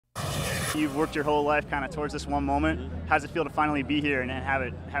You've worked your whole life kind of towards this one moment. How does it feel to finally be here and have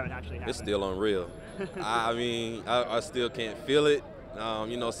it actually happen? It's still unreal. I mean, I still can't feel it.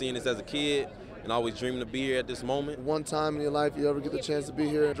 You know, seeing this as a kid and always dreaming to be here at this moment. One time in your life you ever get the chance to be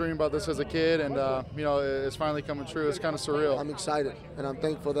here. Dreaming about this as a kid, and you know, it's finally coming true. It's kind of surreal. I'm excited, and I'm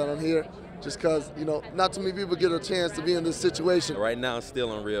thankful that I'm here. Just because, you know, not too many people get a chance to be in this situation. Right now, it's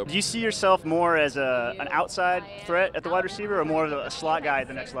still unreal. Do you see yourself more as an outside threat at the wide receiver or more of a slot guy at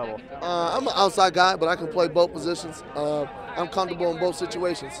the next level? I'm an outside guy, but I can play both positions. I'm comfortable in both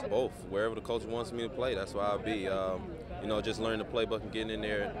situations. Both. Wherever the coach wants me to play, that's where I'll be. You know, just learning the playbook and getting in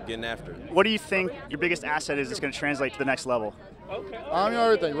there and getting after it. What do you think your biggest asset is that's going to translate to the next level? You know,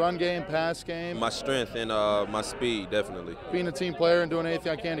 everything. Run game, pass game. My strength and my speed, definitely. Being a team player and doing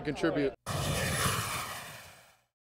anything I can to contribute.